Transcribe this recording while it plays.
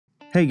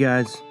Hey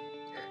guys,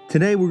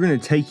 today we're going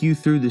to take you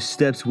through the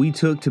steps we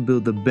took to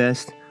build the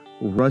best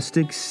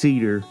rustic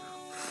cedar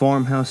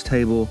farmhouse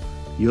table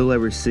you'll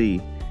ever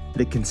see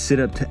that can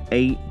sit up to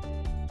 8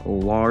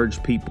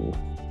 large people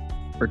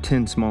or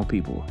 10 small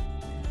people.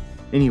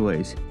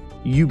 Anyways,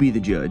 you be the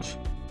judge.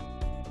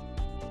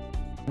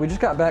 We just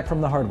got back from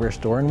the hardware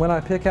store, and when I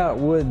pick out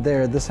wood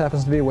there, this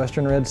happens to be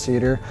Western red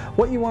cedar.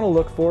 What you want to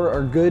look for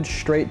are good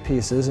straight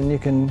pieces, and you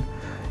can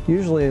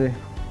usually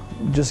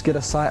just get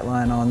a sight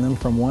line on them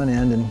from one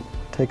end and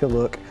take a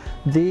look.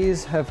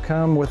 These have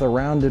come with a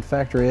rounded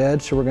factory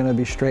edge, so we're going to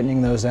be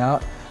straightening those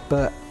out.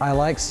 But I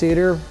like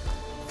cedar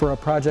for a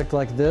project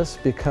like this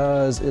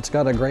because it's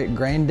got a great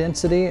grain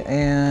density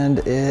and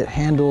it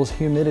handles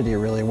humidity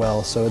really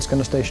well, so it's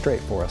going to stay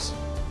straight for us.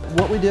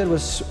 What we did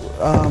was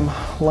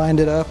lined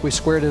it up, we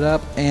squared it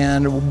up,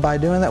 and by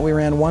doing that we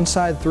ran one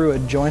side through a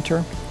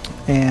jointer,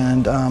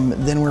 and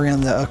then we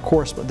ran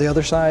the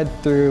other side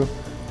through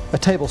a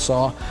table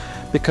saw,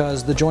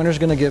 because the jointer is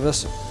going to give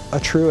us a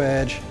true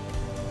edge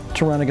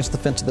to run against the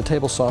fence of the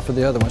table saw for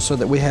the other one, so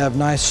that we have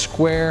nice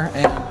square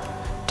and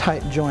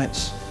tight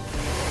joints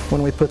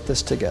when we put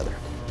this together.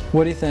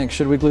 What do you think?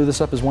 Should we glue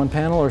this up as one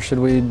panel or should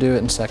we do it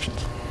in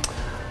sections?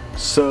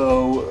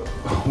 So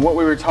what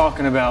we were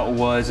talking about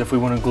was if we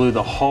want to glue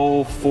the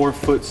whole 4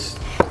 foot, is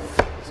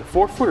it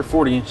 4 foot or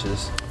 40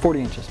 inches?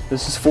 40 inches.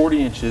 This is 40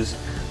 inches.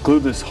 Glue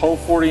this whole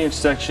 40-inch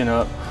section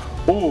up,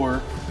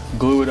 or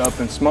glue it up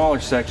in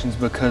smaller sections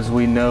because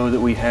we know that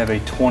we have a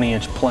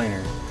 20-inch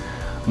planer.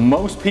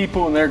 Most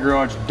people in their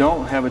garage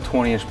don't have a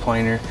 20-inch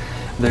planer.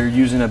 They're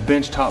using a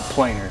benchtop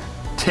planer,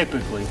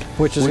 typically.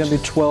 Which is going to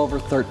be 12 or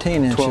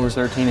 13 inches. 12 or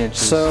 13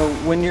 inches. So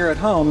when you're at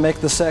home,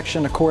 make the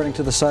section according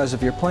to the size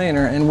of your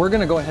planer, and we're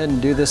going to go ahead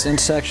and do this in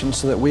sections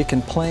so that we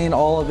can plane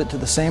all of it to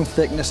the same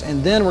thickness,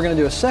 and then we're going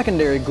to do a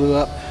secondary glue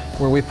up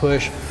where we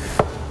push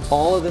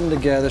all of them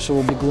together. So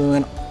we'll be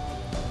gluing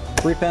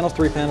 3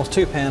 panels,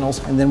 2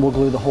 panels, and then we'll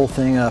glue the whole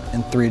thing up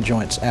in 3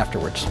 joints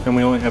afterwards. And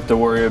we only have to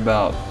worry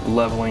about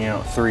leveling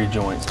out 3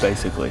 joints,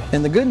 basically.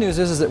 And the good news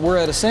is that we're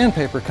at a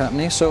sandpaper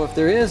company, so if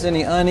there is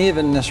any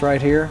unevenness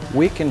right here,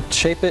 we can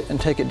shape it and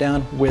take it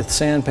down with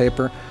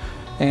sandpaper,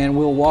 and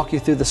we'll walk you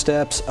through the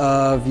steps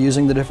of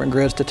using the different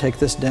grids to take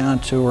this down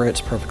to where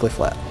it's perfectly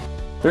flat.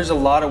 There's a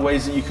lot of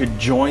ways that you could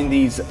join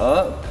these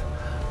up.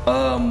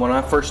 When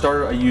I first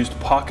started, I used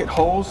pocket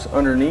holes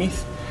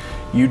underneath.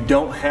 You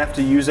don't have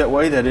to use that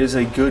way. That is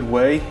a good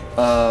way.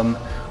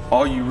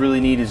 All you really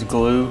need is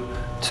glue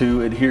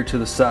to adhere to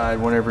the side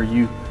whenever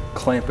you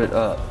clamp it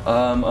up.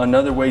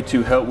 Another way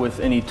to help with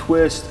any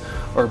twist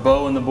or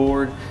bow in the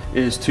board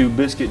is to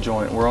biscuit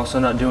joint. We're also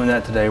not doing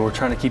that today. We're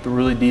trying to keep it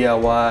really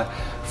DIY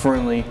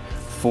friendly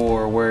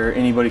for where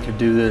anybody could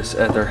do this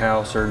at their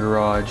house or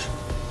garage.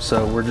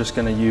 So we're just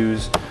going to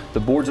use the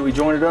boards that we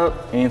jointed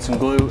up and some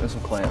glue and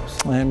some clamps.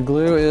 And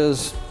glue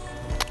is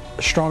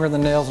stronger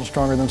than nails and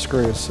stronger than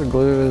screws. So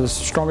glue is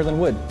stronger than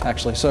wood,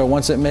 actually. So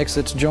once it makes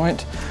its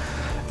joint,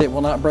 it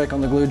will not break on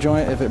the glue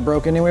joint. If it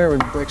broke anywhere, it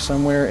would break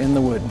somewhere in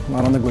the wood,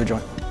 not on the glue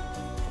joint.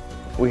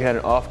 We had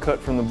an offcut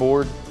from the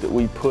board that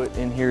we put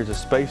in here as a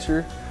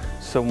spacer.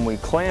 So when we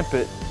clamp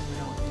it,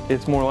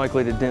 it's more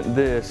likely to dent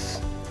this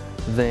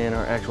than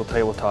our actual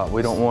tabletop.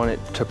 We don't want it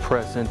to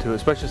press into it,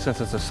 especially since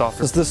it's a softer.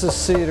 Since this is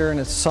cedar and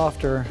it's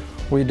softer,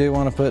 we do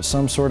want to put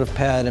some sort of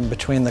pad in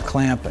between the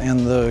clamp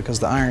and because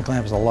the iron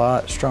clamp is a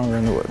lot stronger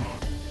in the wood.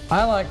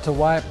 I like to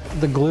wipe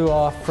the glue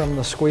off from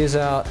the squeeze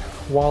out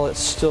while it's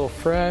still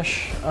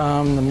fresh.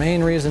 The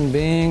main reason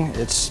being,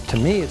 to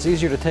me, it's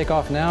easier to take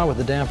off now with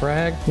a damp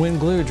rag. When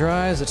glue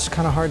dries, it's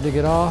kind of hard to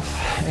get off,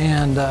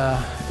 and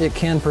it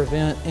can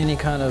prevent any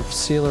kind of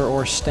sealer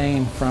or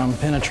stain from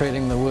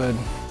penetrating the wood.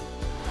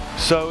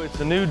 So it's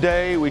a new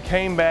day. We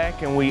came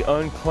back and we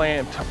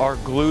unclamped our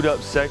glued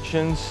up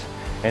sections.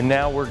 And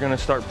now we're going to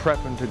start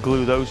prepping to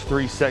glue those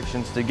 3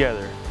 sections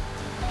together.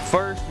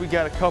 First, we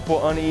got a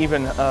couple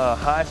uneven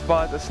high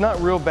spots. It's not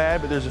real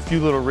bad, but there's a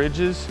few little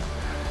ridges.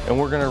 And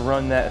we're going to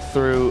run that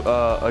through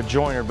a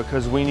joiner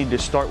because we need to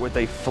start with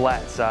a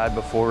flat side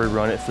before we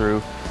run it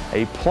through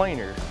a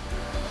planer.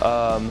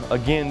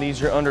 Again,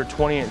 these are under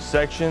 20-inch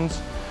sections.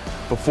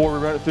 Before we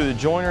run it through the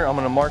joiner, I'm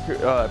going to mark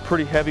it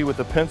pretty heavy with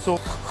a pencil.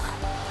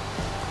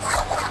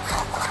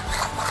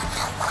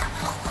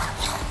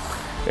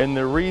 And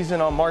the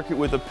reason I'll mark it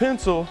with a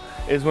pencil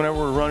is whenever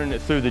we're running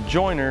it through the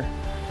joiner,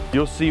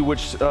 you'll see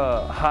which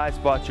high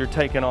spots you're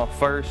taking off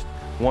first.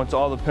 Once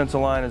all the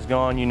pencil line is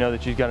gone, you know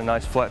that you've got a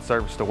nice flat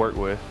surface to work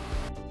with.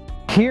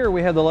 Here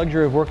we have the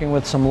luxury of working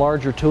with some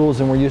larger tools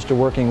than we're used to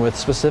working with,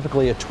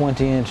 specifically a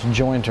 20-inch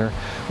jointer,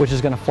 which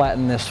is going to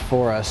flatten this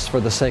for us for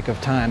the sake of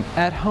time.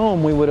 At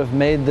home, we would have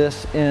made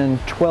this in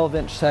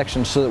 12-inch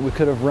sections so that we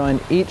could have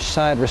run each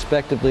side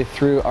respectively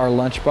through our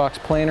lunchbox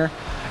planer,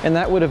 and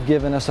that would have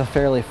given us a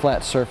fairly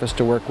flat surface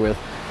to work with.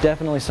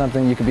 Definitely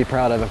something you can be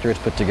proud of after it's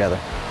put together.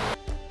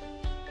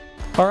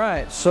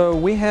 Alright, so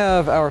we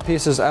have our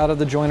pieces out of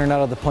the joiner and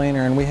out of the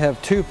planer, and we have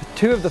two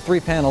of the 3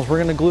 panels. We're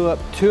going to glue up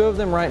 2 of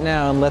them right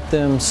now and let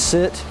them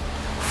sit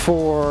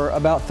for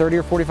about 30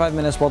 or 45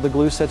 minutes while the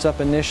glue sets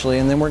up initially,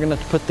 and then we're going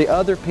to put the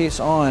other piece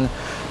on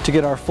to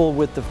get our full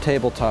width of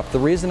tabletop. The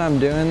reason I'm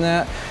doing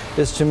that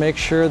is to make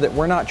sure that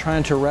we're not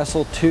trying to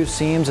wrestle two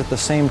seams at the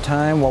same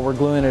time while we're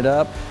gluing it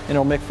up, and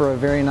it'll make for a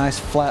very nice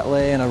flat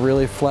lay and a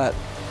really flat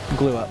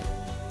glue up.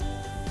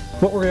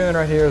 What we're doing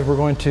right here is we're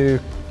going to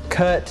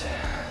cut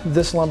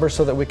this lumber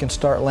so that we can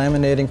start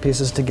laminating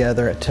pieces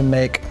together to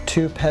make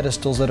two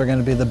pedestals that are going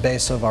to be the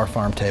base of our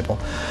farm table.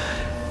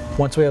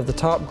 Once we have the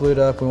top glued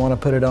up, we want to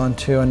put it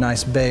onto a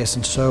nice base,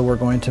 and so we're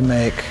going to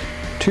make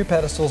two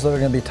pedestals that are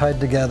going to be tied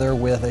together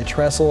with a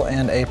trestle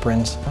and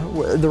aprons.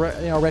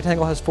 The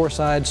rectangle has 4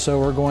 sides, so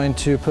we're going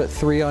to put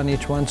 3 on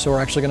each one, so we're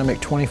actually going to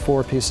make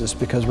 24 pieces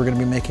because we're going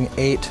to be making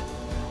 8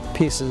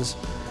 pieces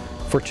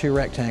for 2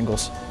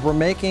 rectangles. We're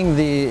making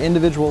the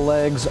individual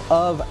legs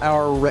of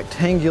our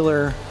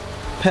rectangular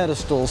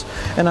pedestals,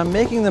 and I'm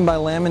making them by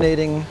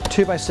laminating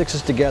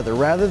 2x6s together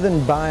rather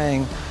than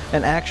buying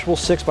an actual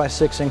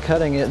 6x6 and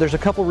cutting it. There's a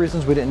couple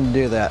reasons we didn't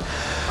do that.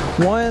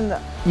 One,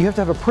 you have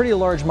to have a pretty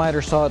large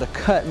miter saw to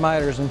cut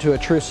miters into a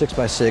true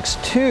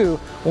 6x6. 2,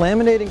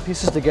 laminating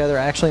pieces together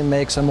actually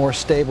makes a more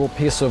stable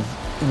piece of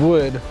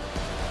wood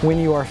when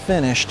you are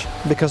finished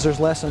because there's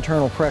less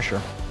internal pressure.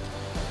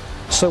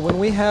 So when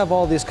we have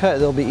all these cut,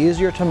 they'll be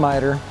easier to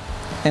miter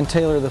and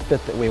tailor the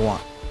fit that we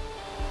want.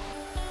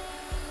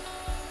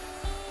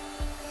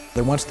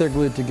 Then once they're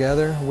glued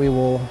together, we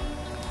will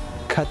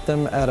cut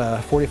them at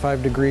a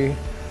 45-degree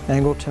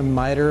angle to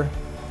miter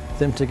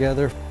them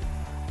together.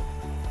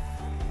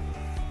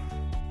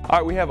 All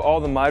right, we have all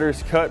the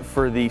miters cut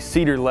for the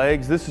cedar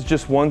legs. This is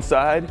just one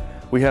side.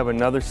 We have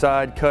another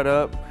side cut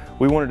up.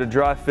 We wanted to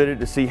dry fit it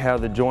to see how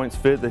the joints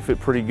fit. They fit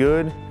pretty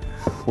good.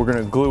 We're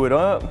gonna glue it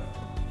up,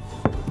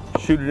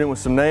 shoot it in with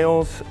some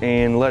nails,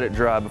 and let it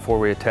dry before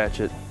we attach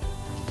it.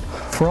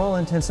 For all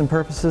intents and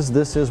purposes,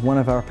 this is one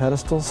of our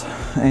pedestals,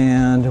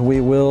 and we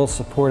will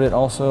support it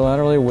also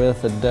laterally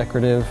with a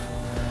decorative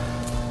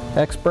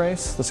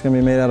X-brace that's going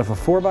to be made out of a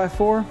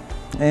 4x4,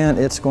 and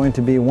it's going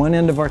to be one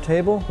end of our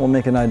table. We'll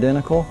make an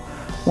identical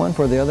one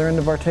for the other end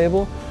of our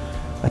table,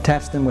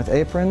 attach them with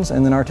aprons,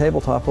 and then our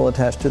tabletop will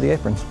attach to the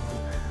aprons.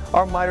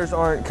 Our miters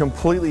aren't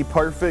completely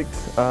perfect.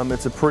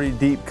 It's a pretty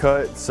deep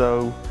cut,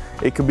 so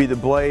it could be the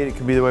blade, it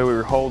could be the way we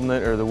were holding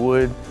it, or the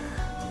wood.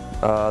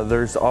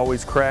 There's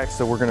always cracks,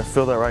 so we're going to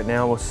fill that right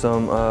now with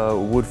some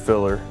wood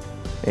filler.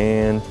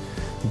 And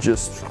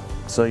just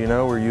so you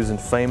know, we're using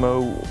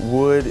Famo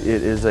wood. It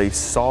is a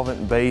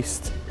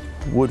solvent-based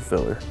wood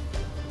filler,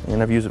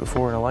 and I've used it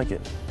before and I like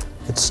it.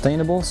 It's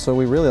stainable, so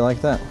we really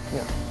like that.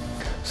 Yeah.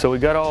 So we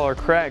got all our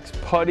cracks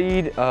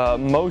puttied.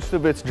 Most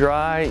of it's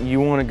dry. You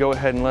want to go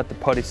ahead and let the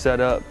putty set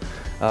up.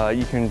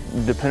 You can,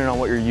 depending on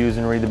what you're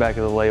using, read the back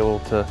of the label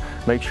to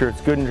make sure it's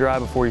good and dry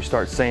before you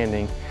start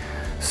sanding.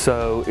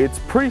 So it's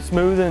pretty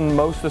smooth in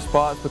most of the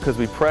spots because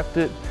we prepped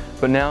it,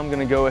 but now I'm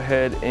going to go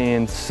ahead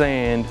and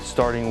sand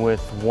starting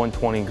with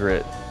 120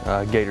 grit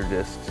Gator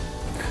discs.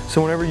 So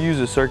whenever you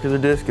use a circular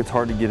disc, it's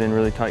hard to get in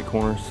really tight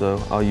corners,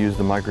 so I'll use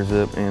the micro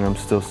zip, and I'm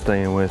still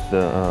staying with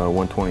the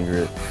 120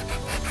 grit.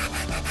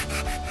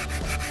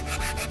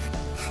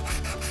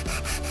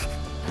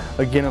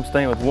 Again, I'm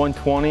staying with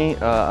 120.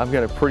 I've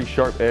got a pretty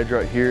sharp edge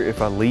right here.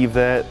 If I leave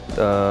that,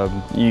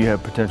 you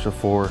have potential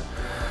for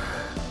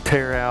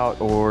tear out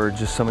or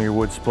just some of your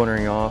wood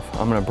splintering off.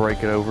 I'm going to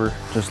break it over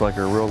just like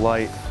a real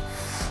light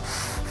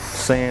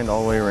sand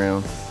all the way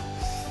around.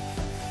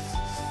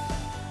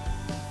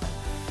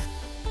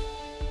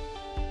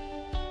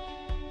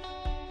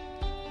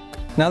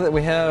 Now that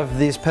we have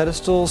these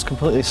pedestals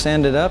completely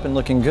sanded up and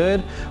looking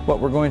good, what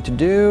we're going to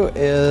do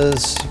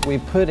is we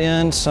put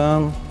in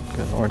some,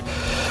 good Lord,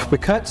 we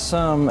cut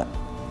some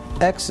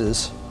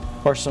X's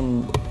or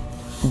some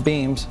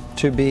beams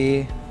to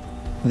be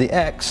the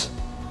X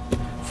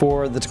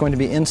that's going to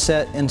be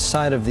inset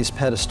inside of these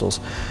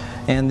pedestals.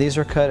 And these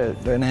are cut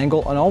at an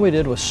angle, and all we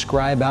did was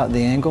scribe out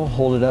the angle,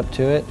 hold it up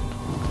to it,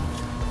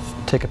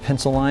 take a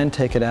pencil line,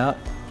 take it out,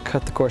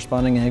 cut the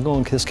corresponding angle.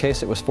 In this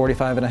case it was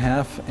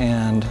 47.5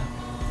 and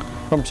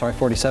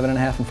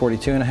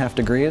 42.5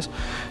 degrees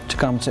to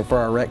compensate for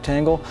our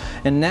rectangle.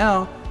 And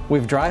now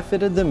we've dry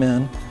fitted them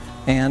in,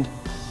 and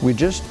we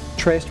just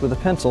traced with a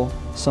pencil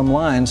some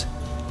lines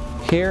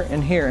here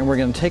and here, and we're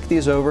going to take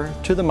these over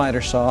to the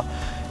miter saw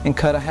and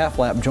cut a half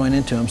lap joint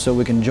into them so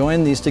we can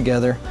join these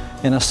together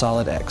in a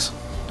solid X.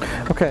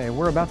 Okay,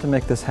 we're about to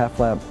make this half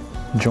lap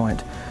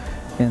joint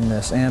in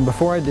this, and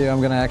before I do, I'm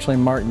going to actually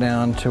mark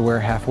down to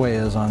where halfway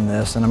is on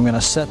this, and I'm going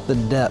to set the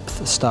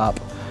depth stop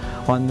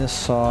on this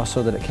saw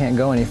so that it can't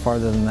go any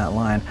farther than that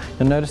line.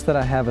 You'll notice that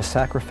I have a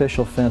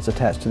sacrificial fence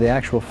attached to the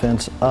actual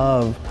fence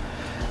of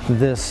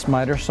this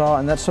miter saw,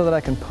 and that's so that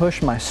I can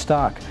push my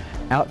stock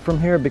out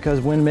from here, because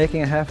when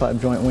making a half lap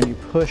joint, when you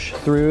push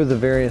through the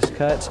various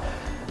cuts,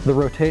 the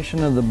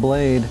rotation of the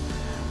blade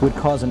would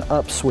cause an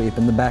upsweep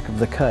in the back of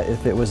the cut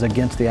if it was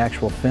against the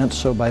actual fence.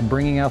 So by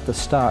bringing out the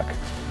stock,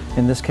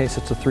 in this case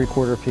it's a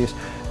 3/4 piece,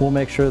 we'll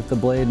make sure that the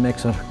blade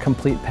makes a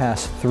complete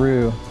pass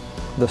through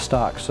the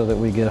stock so that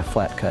we get a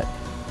flat cut.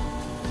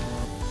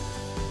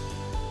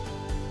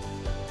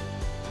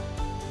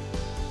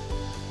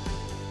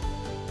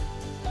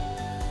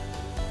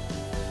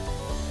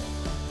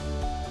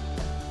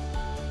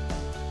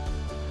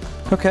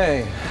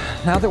 Okay,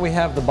 now that we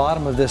have the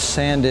bottom of this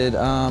sanded,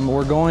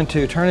 we're going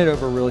to turn it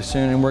over really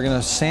soon, and we're going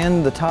to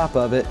sand the top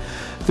of it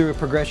through a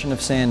progression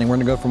of sanding. We're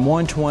going to go from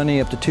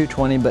 120 up to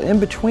 220, but in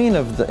between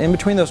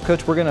those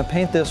coats, we're going to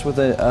paint this with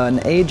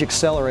an age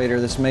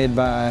accelerator that's made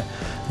by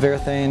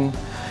Varathane.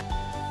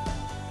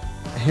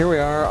 Here we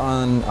are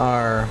on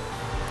our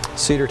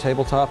cedar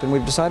tabletop, and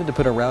we've decided to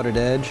put a routed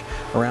edge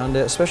around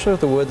it, especially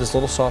with the wood that's a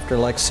little softer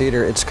like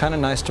cedar. It's kind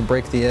of nice to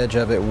break the edge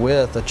of it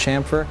with a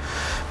chamfer,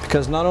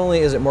 because not only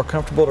is it more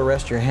comfortable to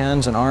rest your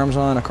hands and arms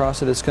on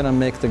across it, it's going to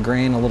make the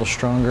grain a little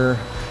stronger,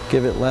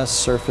 give it less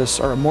surface,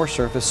 or more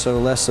surface, so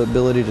less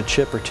ability to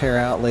chip or tear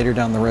out later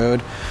down the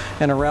road.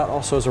 And a route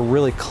also is a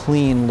really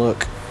clean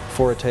look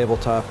for a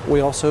tabletop. We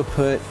also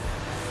put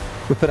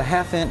a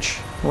 1/2 inch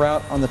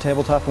route on the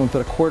tabletop, and we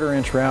put a 1/4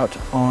 inch route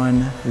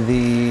on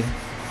the,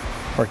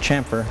 or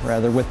chamfer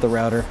rather, with the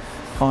router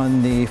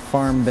on the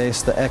farm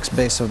base, the X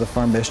base of the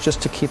farm base, just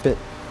to keep it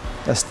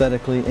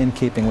aesthetically in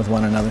keeping with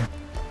one another.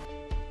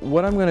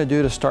 What I'm going to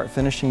do to start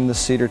finishing this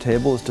cedar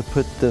table is to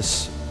put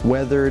this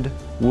weathered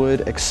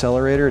wood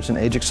accelerator. It's an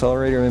age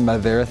accelerator made by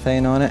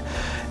Varathane on it,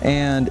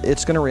 and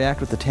it's going to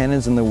react with the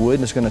tannins in the wood,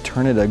 and it's going to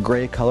turn it a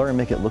gray color and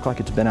make it look like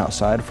it's been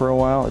outside for a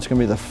while. It's going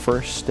to be the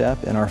first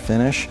step in our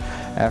finish.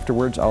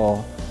 Afterwards,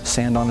 I'll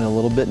sand on it a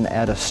little bit and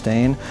add a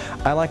stain.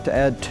 I like to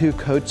add 2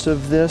 coats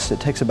of this. It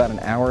takes about an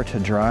hour to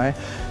dry.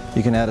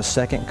 You can add a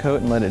second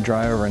coat and let it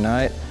dry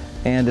overnight,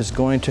 and it's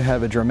going to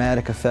have a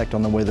dramatic effect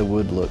on the way the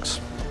wood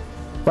looks.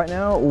 Right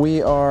now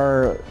we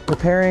are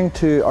preparing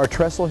our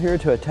trestle here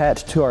to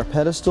attach to our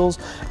pedestals,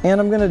 and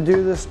I'm going to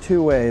do this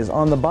 2 ways.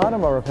 On the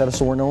bottom of our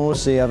pedestal, where no one will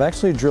see, I've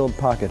actually drilled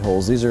pocket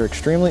holes. These are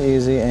extremely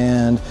easy,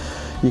 and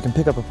you can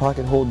pick up a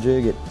pocket hole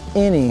jig at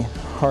any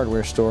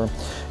hardware store,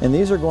 and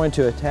these are going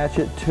to attach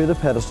it to the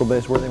pedestal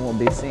base where they won't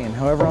be seen.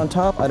 However, on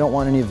top I don't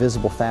want any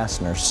visible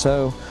fasteners,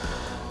 so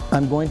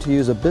I'm going to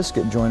use a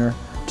biscuit joiner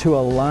to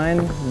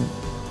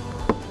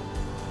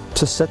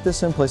set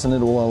this in place, and it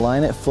will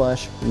align it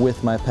flush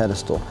with my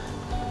pedestal.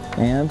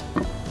 And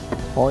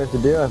all you have to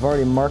do, I've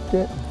already marked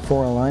it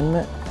for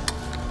alignment.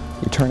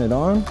 You turn it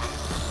on.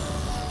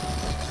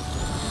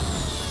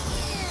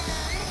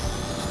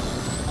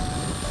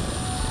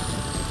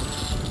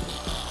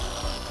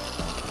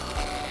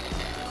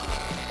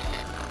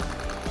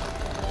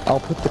 I'll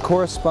put the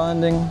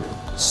corresponding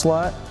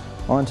slot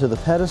onto the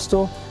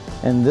pedestal,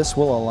 and this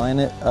will align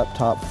it up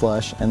top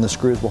flush, and the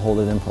screws will hold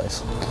it in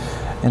place.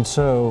 And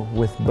so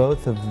with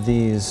both of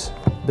these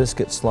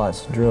biscuit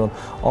slots drilled,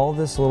 all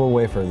this little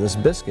wafer, this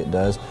biscuit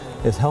does,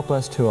 is help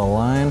us to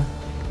align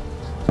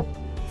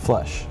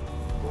flush.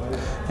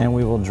 And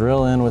we will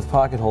drill in with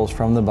pocket holes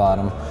from the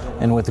bottom,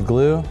 and with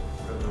glue,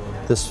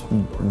 this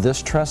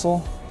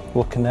trestle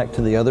will connect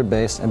to the other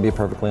base and be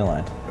perfectly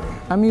aligned.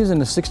 I'm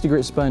using a 60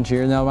 grit sponge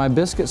here. Now my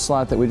biscuit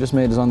slot that we just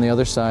made is on the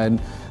other side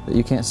that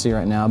you can't see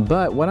right now,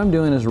 but what I'm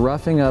doing is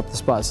roughing up the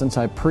spot. Since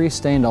I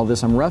pre-stained all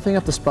this, I'm roughing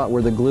up the spot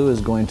where the glue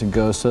is going to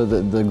go so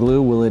that the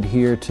glue will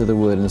adhere to the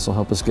wood, and this will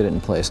help us get it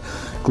in place.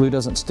 Glue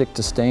doesn't stick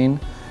to stain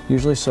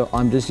usually, so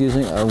I'm just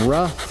using a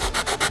rough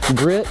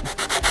grit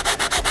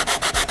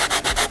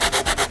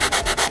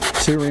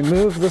to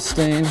remove the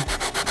stain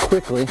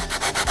quickly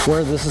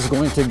where this is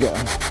going to go.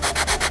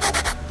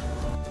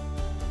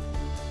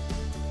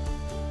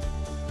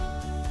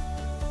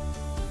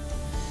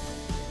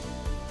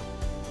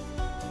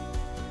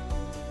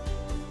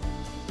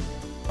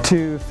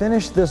 To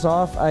finish this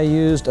off, I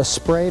used a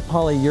spray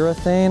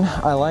polyurethane.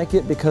 I like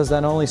it because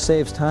that only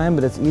saves time,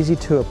 but it's easy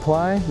to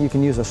apply. You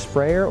can use a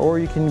sprayer, or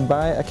you can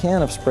buy a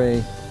can of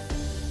spray.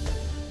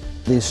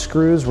 These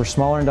screws were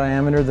smaller in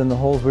diameter than the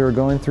holes we were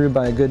going through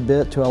by a good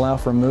bit to allow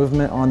for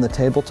movement on the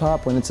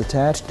tabletop when it's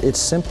attached. It's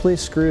simply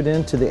screwed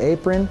into the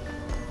apron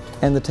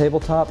and the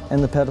tabletop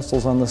and the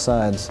pedestals on the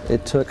sides.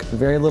 It took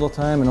very little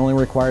time and only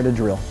required a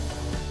drill.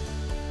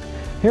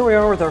 Here we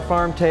are with our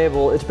farm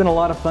table. It's been a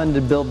lot of fun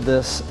to build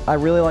this. I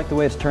really like the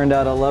way it's turned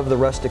out. I love the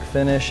rustic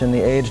finish and the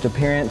aged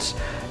appearance,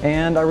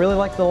 and I really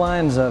like the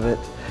lines of it.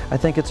 I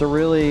think it's a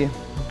really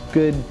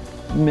good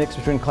mix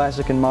between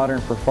classic and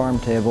modern for farm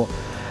table.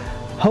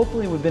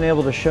 Hopefully we've been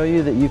able to show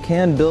you that you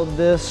can build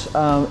this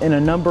in a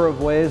number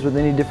of ways with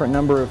any different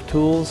number of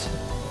tools.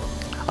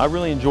 I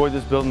really enjoyed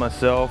this build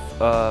myself.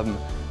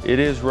 It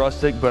is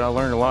rustic, but I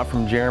learned a lot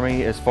from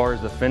Jeremy as far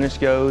as the finish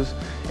goes,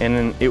 and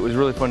then it was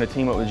really fun to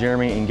team up with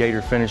Jeremy and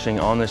Gator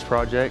Finishing on this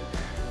project.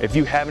 If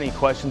you have any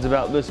questions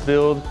about this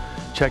build,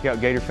 check out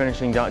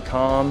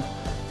gatorfinishing.com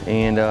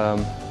and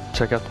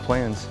check out the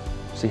plans,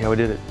 see how we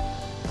did it.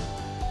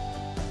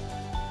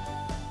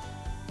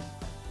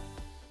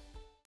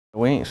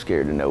 We ain't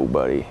scared of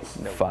nobody.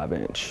 5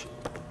 inch.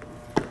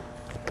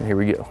 Here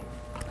we go.